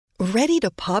Ready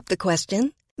to pop the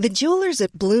question? The jewelers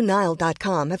at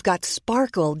BlueNile.com have got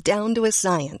sparkle down to a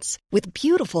science with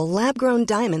beautiful lab-grown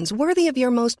diamonds worthy of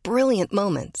your most brilliant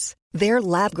moments. Their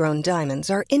lab-grown diamonds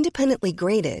are independently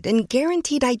graded and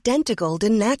guaranteed identical to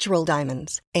natural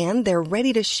diamonds, and they're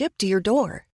ready to ship to your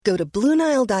door. Go to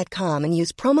BlueNile.com and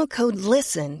use promo code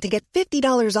LISTEN to get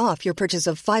 $50 off your purchase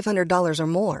of $500 or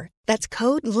more. That's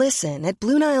code LISTEN at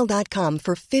BlueNile.com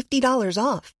for $50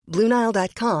 off.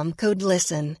 BlueNile.com, code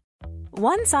LISTEN.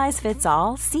 One size fits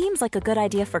all seems like a good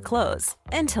idea for clothes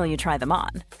until you try them on.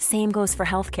 Same goes for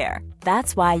healthcare.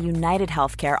 That's why United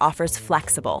Healthcare offers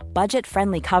flexible,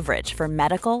 budget-friendly coverage for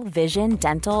medical, vision,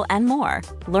 dental, and more.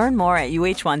 Learn more at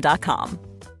uh1.com.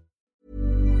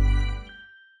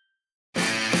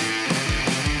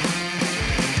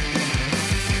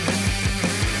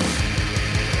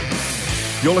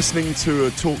 You're listening to a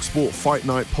TalkSport Fight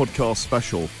Night podcast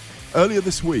special. Earlier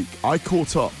this week, I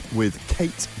caught up with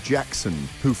Kate Jackson,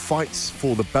 who fights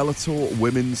for the Bellator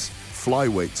Women's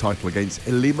Flyweight title against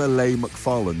Ilima-Lei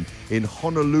Macfarlane in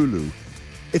Honolulu.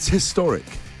 It's historic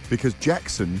because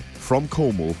Jackson, from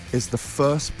Cornwall, is the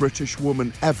first British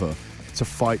woman ever to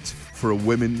fight for a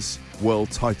women's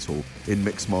world title in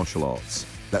mixed martial arts.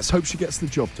 Let's hope she gets the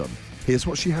job done. Here's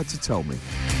what she had to tell me.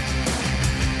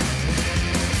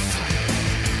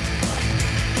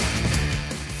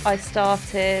 I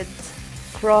started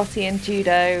karate and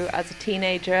judo as a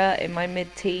teenager in my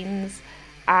mid-teens,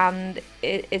 and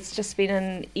it's just been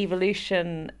an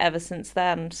evolution ever since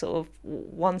then, sort of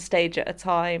one stage at a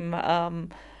time,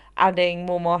 adding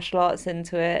more martial arts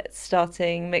into it,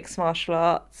 starting mixed martial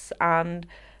arts and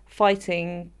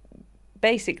fighting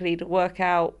basically to work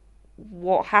out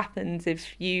what happens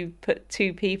if you put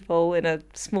two people in a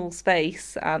small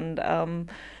space and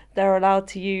they're allowed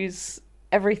to use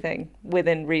everything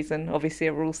within reason, obviously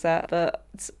a rule set, but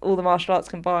it's all the martial arts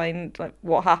combined, like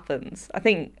what happens? I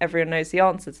think everyone knows the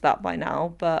answer to that by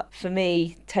now, but for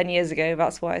me, 10 years ago,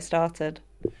 that's why I started.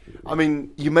 I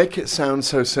mean, you make it sound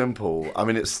so simple. I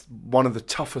mean, it's one of the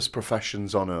toughest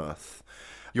professions on earth.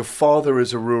 Your father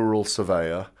is a rural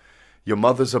surveyor, your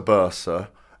mother's a bursar,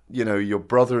 you know, your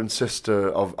brother and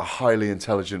sister are highly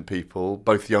intelligent people,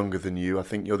 both younger than you. I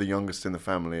think you're the youngest in the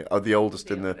family, or the oldest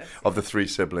of the three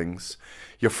siblings.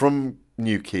 You're from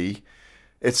Newquay.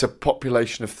 It's a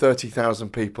population of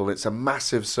 30,000 people. It's a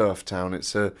massive surf town.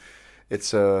 It's a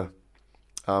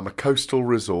coastal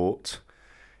resort.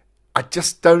 I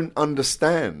just don't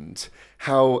understand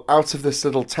how out of this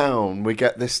little town we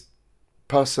get this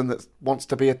person that wants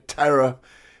to be a terror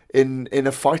in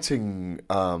a fighting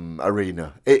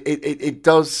arena. It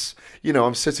does, you know,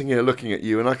 I'm sitting here looking at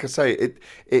you, and like I say,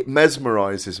 it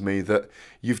mesmerises me that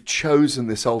you've chosen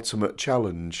this ultimate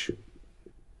challenge.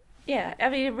 Yeah, I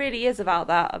mean, it really is about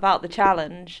that, about the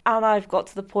challenge. And I've got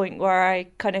to the point where I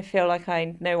kind of feel like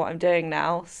I know what I'm doing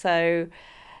now. So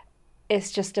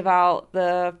it's just about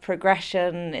the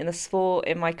progression in the sport,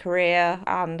 in my career,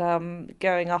 and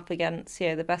going up against, you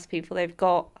know, the best people they've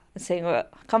got and seeing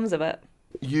what comes of it.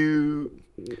 You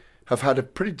have had a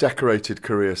pretty decorated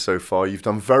career so far. You've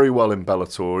done very well in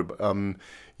Bellator.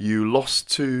 You lost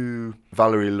to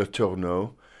Valerie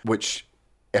Letourneau, which,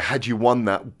 had you won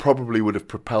that, probably would have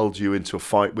propelled you into a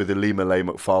fight with Ilima-Lei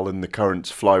Macfarlane, the current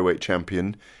flyweight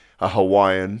champion, a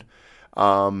Hawaiian.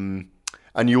 And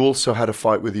you also had a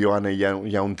fight with Joanna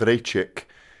Jędrzejczyk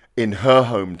in her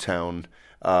hometown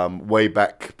way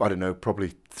back, I don't know,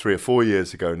 probably 3 or 4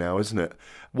 years ago now, isn't it?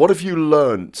 What have you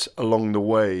learnt along the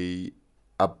way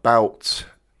about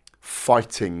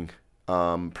fighting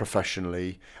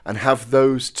professionally, and have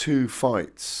those two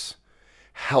fights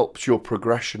helped your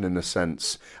progression in a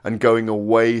sense, and going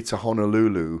away to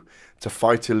Honolulu to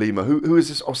fight Ilima, who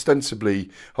is ostensibly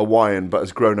Hawaiian but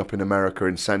has grown up in America,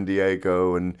 in San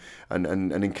Diego and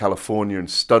in California, and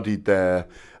studied there?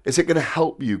 Is it going to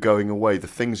help you going away, the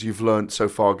things you've learnt so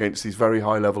far against these very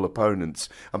high-level opponents,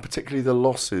 and particularly the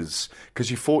losses?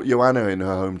 Because you fought Joanna in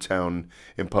her hometown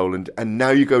in Poland, and now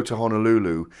you go to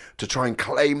Honolulu to try and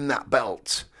claim that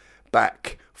belt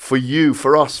back for you,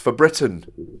 for us, for Britain.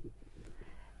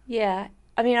 Yeah,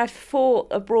 I mean, I fought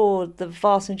abroad the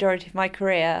vast majority of my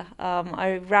career.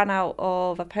 I ran out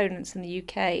of opponents in the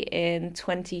UK in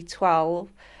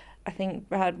 2012. I think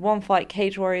I had one fight,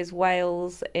 Cage Warriors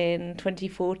Wales, in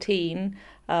 2014,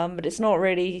 but it's not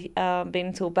really been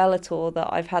until Bellator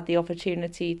that I've had the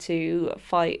opportunity to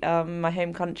fight my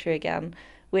home country again,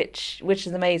 which is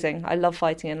amazing. I love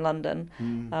fighting in London.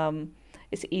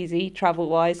 It's easy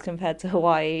travel-wise compared to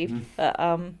Hawaii,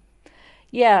 but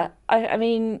yeah, I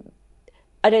mean,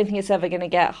 I don't think it's ever going to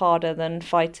get harder than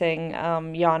fighting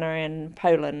Jana in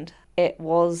Poland. It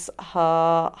was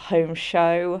her home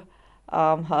show.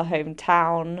 her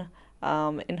hometown.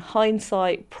 In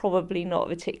hindsight, probably not a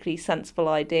particularly sensible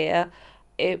idea.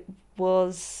 It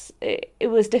was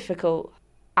difficult.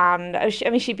 And I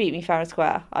mean, she beat me fair and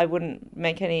square. I wouldn't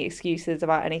make any excuses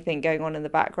about anything going on in the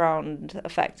background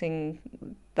affecting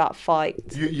that fight.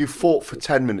 You fought for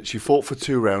 10 minutes. You fought for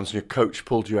 2 rounds, and your coach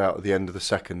pulled you out at the end of the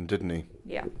second, didn't he?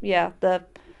 Yeah.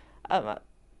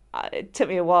 It took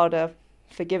me a while to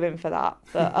forgive him for that,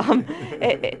 but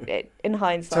in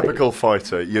hindsight, typical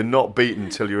fighter. You're not beaten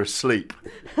till you're asleep.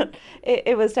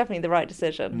 it was definitely the right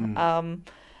decision.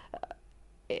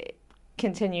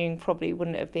 Continuing probably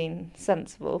wouldn't have been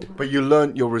sensible. But you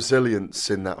learnt your resilience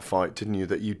in that fight, didn't you?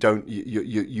 That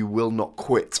you will not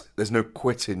quit. There's no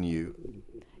quit in you.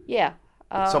 Yeah.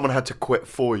 Someone had to quit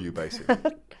for you, basically.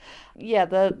 Yeah,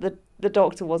 the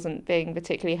doctor wasn't being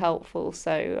particularly helpful,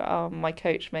 so my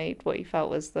coach made what he felt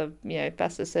was the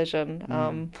best decision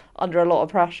under a lot of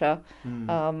pressure.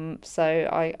 So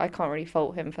I can't really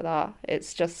fault him for that.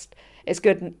 It's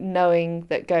good knowing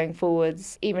that going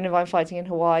forwards, even if I'm fighting in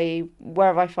Hawaii,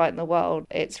 wherever I fight in the world,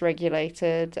 it's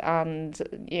regulated, and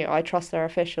I trust their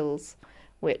officials,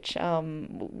 which for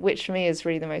me is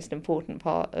really the most important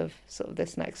part of sort of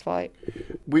this next fight.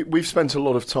 We've spent a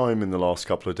lot of time in the last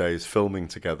couple of days filming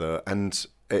together, and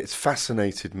it's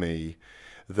fascinated me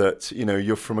that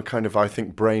you're from a kind of, I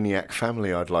think, brainiac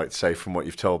family, I'd like to say, from what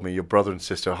you've told me. Your brother and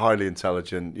sister are highly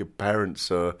intelligent. Your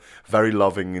parents are very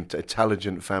loving and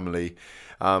intelligent family.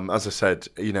 As I said,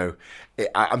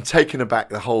 I'm taken aback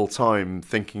the whole time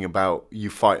thinking about you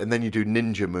fight, and then you do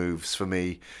ninja moves for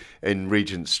me in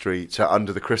Regent Street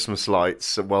under the Christmas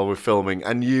lights while we're filming.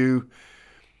 And you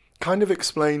kind of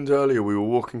explained earlier, we were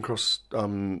walking across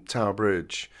Tower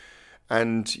Bridge,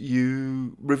 and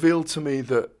you revealed to me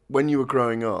that when you were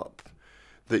growing up,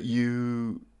 that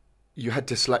you had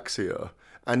dyslexia,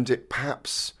 and it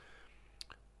perhaps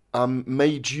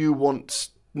made you want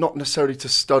not necessarily to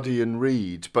study and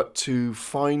read, but to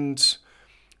find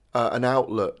an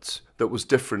outlet that was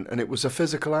different, and it was a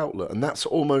physical outlet, and that's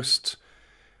almost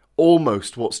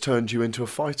what's turned you into a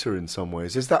fighter in some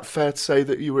ways. Is that fair to say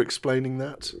that you were explaining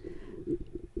that?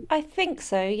 I think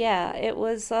so, yeah. It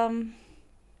was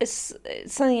it's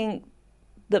something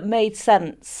that made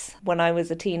sense when I was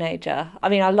a teenager. I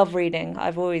mean, I love reading.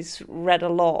 I've always read a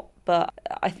lot, but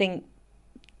I think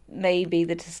maybe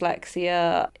the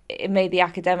dyslexia, it made the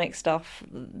academic stuff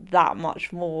that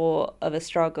much more of a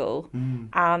struggle.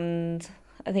 And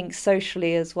I think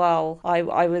socially as well,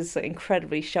 I was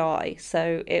incredibly shy,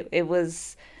 so it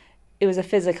was a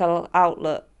physical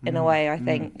outlet in a way, I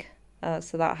think.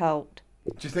 So that helped.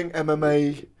 Do you think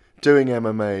doing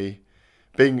MMA,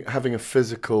 having a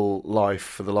physical life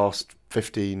for the last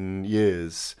 15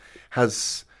 years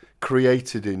has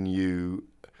created in you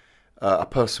a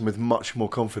person with much more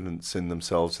confidence in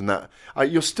themselves, and that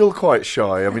you're still quite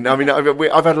shy. I mean,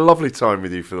 I've had a lovely time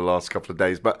with you for the last couple of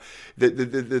days, but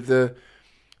there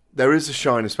is a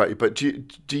shyness about you. But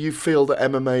do you feel that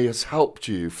MMA has helped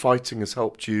you, fighting has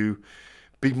helped you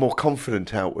be more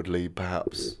confident outwardly,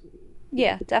 perhaps?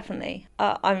 Yeah, definitely.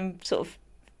 I'm sort of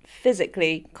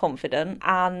physically confident,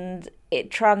 and it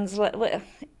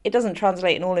doesn't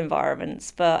translate in all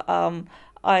environments, but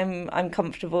I'm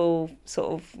comfortable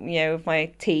sort of with my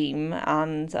team,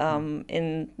 and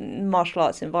in martial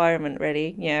arts environment,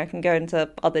 really. I can go into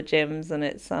other gyms, and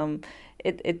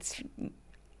it's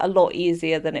a lot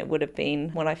easier than it would have been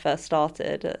when I first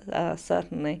started,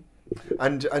 certainly.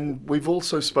 And we've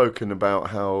also spoken about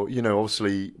how,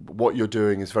 obviously what you're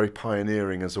doing is very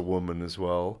pioneering as a woman as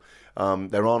well.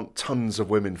 There aren't tons of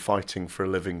women fighting for a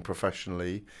living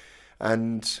professionally.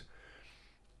 And,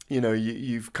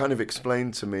 you've kind of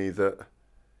explained to me that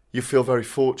you feel very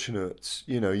fortunate.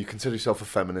 You consider yourself a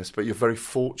feminist, but you're very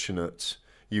fortunate,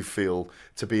 you feel,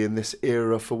 to be in this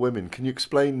era for women. Can you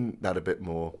explain that a bit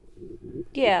more?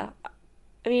 Yeah.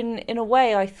 I mean, in a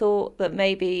way, I thought that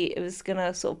maybe it was going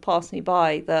to sort of pass me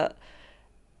by, that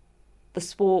the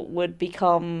sport would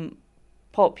become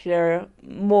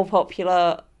more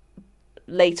popular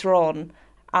later on,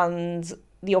 and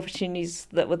the opportunities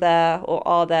that were there or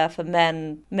are there for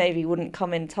men maybe wouldn't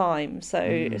come in time.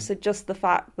 So just the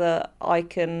fact that I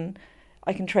can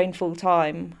train full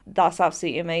time, that's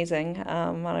absolutely amazing,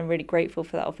 and I'm really grateful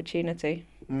for that opportunity.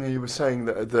 You were saying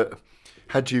that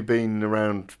had you been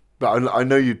around, but I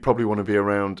know you'd probably want to be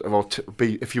around,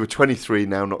 if you were 23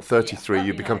 now, not 33,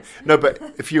 you'd become... Nice. No, but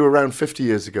if you were around 50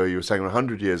 years ago, you were saying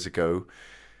 100 years ago,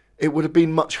 it would have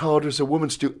been much harder as a woman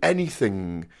to do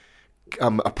anything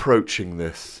approaching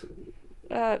this.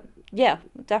 Yeah,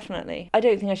 definitely. I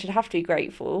don't think I should have to be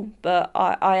grateful, but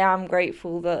I am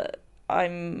grateful that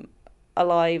I'm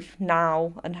alive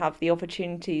now and have the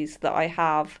opportunities that I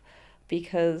have,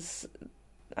 because,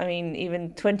 I mean,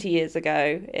 even 20 years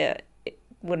ago, it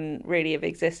wouldn't really have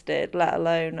existed, let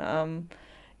alone,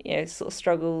 sort of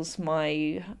struggles.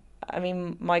 My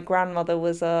grandmother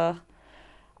was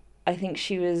I think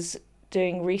she was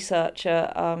doing research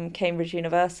at Cambridge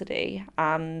University,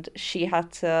 and she had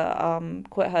to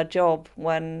quit her job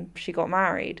when she got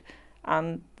married,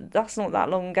 and that's not that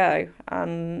long ago,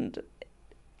 and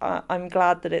I'm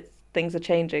glad that things are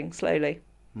changing slowly.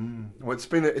 Well,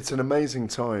 it's an amazing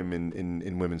time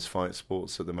in women's fight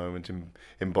sports at the moment,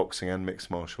 in boxing and mixed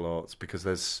martial arts,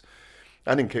 because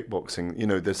and in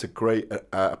kickboxing, there's a great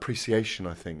appreciation,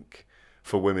 I think,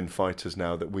 for women fighters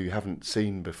now that we haven't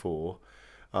seen before.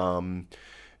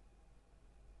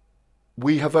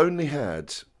 We have only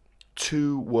had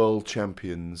 2 world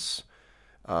champions,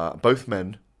 both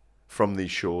men, from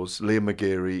these shores, Liam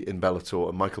McGeary in Bellator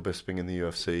and Michael Bisping in the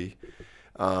UFC.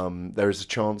 There is a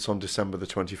chance on December the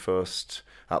 21st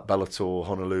at Bellator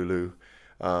Honolulu,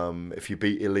 if you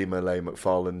beat Ilima Leigh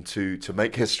McFarland, to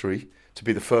make history, to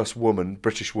be the first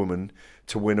British woman,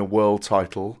 to win a world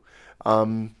title.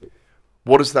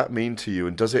 What does that mean to you?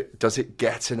 And does it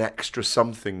get an extra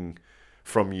something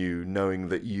from you, knowing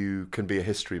that you can be a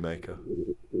history maker?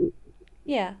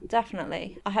 Yeah,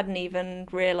 definitely. I hadn't even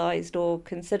realised or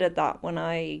considered that when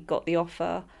I got the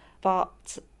offer.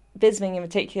 But Bisping in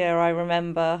particular, I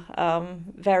remember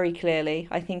very clearly.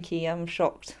 I think he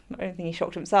shocked. I don't think he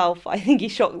shocked himself. I think he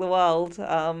shocked the world.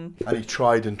 And he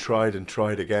tried and tried and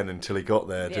tried again until he got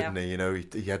there, didn't he?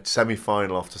 He had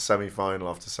semi-final after semi-final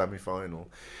after semi-final.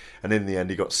 And in the end,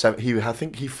 he got I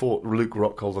think he fought Luke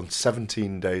Rockhold on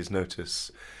 17 days'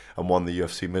 notice and won the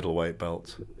UFC middleweight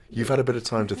belt. You've had a bit of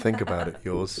time to think about it,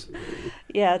 yours.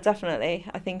 Yeah, definitely.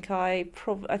 I think I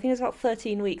think it was about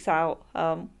 13 weeks out,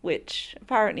 which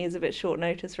apparently is a bit short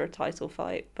notice for a title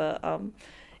fight, but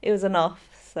it was enough.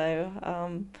 So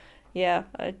I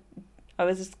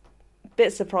was a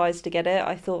bit surprised to get it.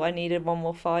 I thought I needed one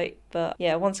more fight, but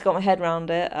yeah, once I got my head around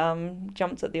it,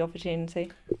 jumped at the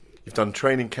opportunity. You've done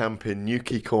training camp in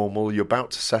Newquay, Cornwall. You're about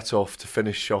to set off to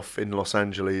finish off in Los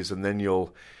Angeles, and then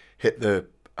you'll hit the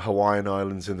Hawaiian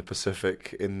Islands in the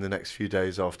Pacific in the next few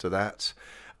days after that.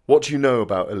 What do you know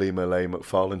about Ilima Leigh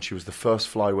McFarland? She was the first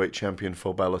flyweight champion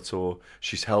for Bellator.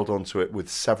 She's held on to it with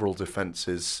several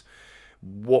defences.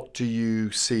 What do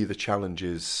you see the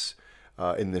challenges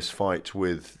in this fight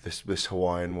with this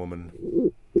Hawaiian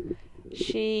woman?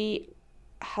 She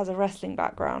has a wrestling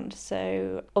background,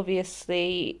 so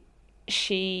obviously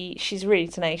she's really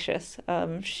tenacious.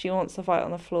 She wants to fight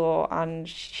on the floor, and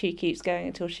she keeps going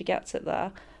until she gets it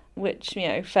there, which,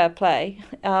 fair play.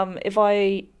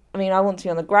 I want to be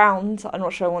on the ground. I'm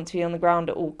not sure I want to be on the ground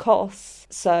at all costs,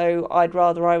 so I'd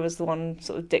rather I was the one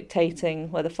sort of dictating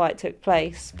where the fight took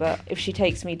place. But if she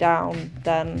takes me down,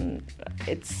 then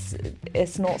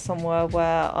it's not somewhere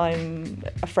where I'm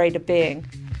afraid of being.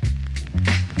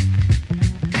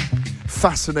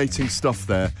 Fascinating stuff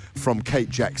there from Kate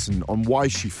Jackson on why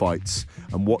she fights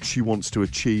and what she wants to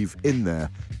achieve in that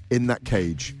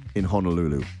cage in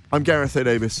Honolulu. I'm Gareth A.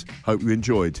 Davis. Hope you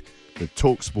enjoyed the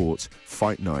TalkSport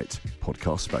Fight Night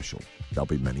podcast special. There'll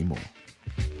be many more.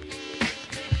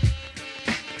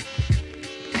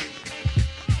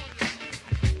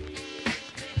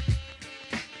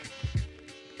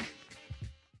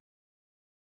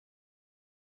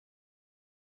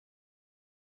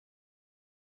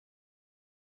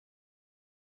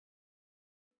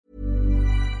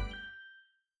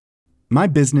 My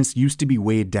business used to be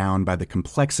weighed down by the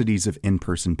complexities of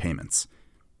in-person payments.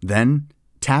 Then,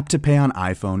 Tap to Pay on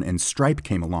iPhone and Stripe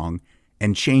came along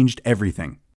and changed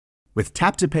everything. With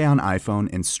Tap to Pay on iPhone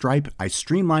and Stripe, I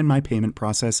streamlined my payment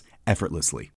process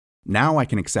effortlessly. Now I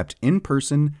can accept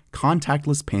in-person,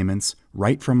 contactless payments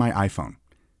right from my iPhone.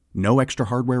 No extra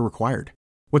hardware required.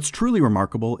 What's truly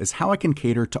remarkable is how I can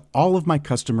cater to all of my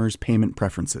customers' payment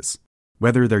preferences.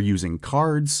 Whether they're using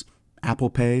cards,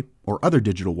 Apple Pay, or other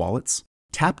digital wallets,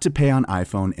 Tap to Pay on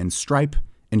iPhone and Stripe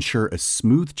ensure a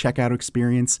smooth checkout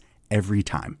experience every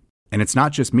time. And it's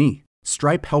not just me.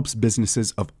 Stripe helps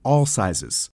businesses of all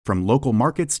sizes, from local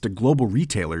markets to global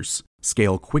retailers,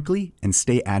 scale quickly and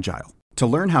stay agile. To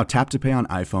learn how Tap to Pay on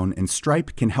iPhone and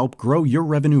Stripe can help grow your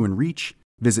revenue and reach,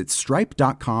 visit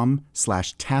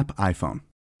stripe.com/tapiphone.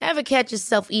 Ever catch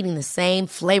yourself eating the same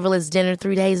flavorless dinner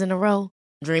 3 days in a row?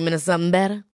 Dreaming of something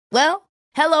better? Well,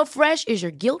 HelloFresh is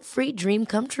your guilt-free dream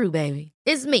come true, baby.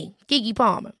 It's me, Keke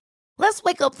Palmer. Let's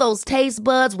wake up those taste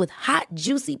buds with hot,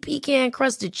 juicy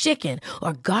pecan-crusted chicken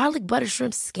or garlic butter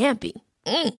shrimp scampi.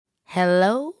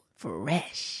 Hello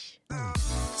Fresh.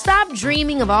 Stop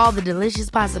dreaming of all the delicious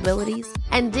possibilities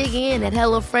and dig in at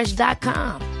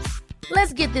HelloFresh.com.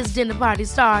 Let's get this dinner party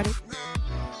started.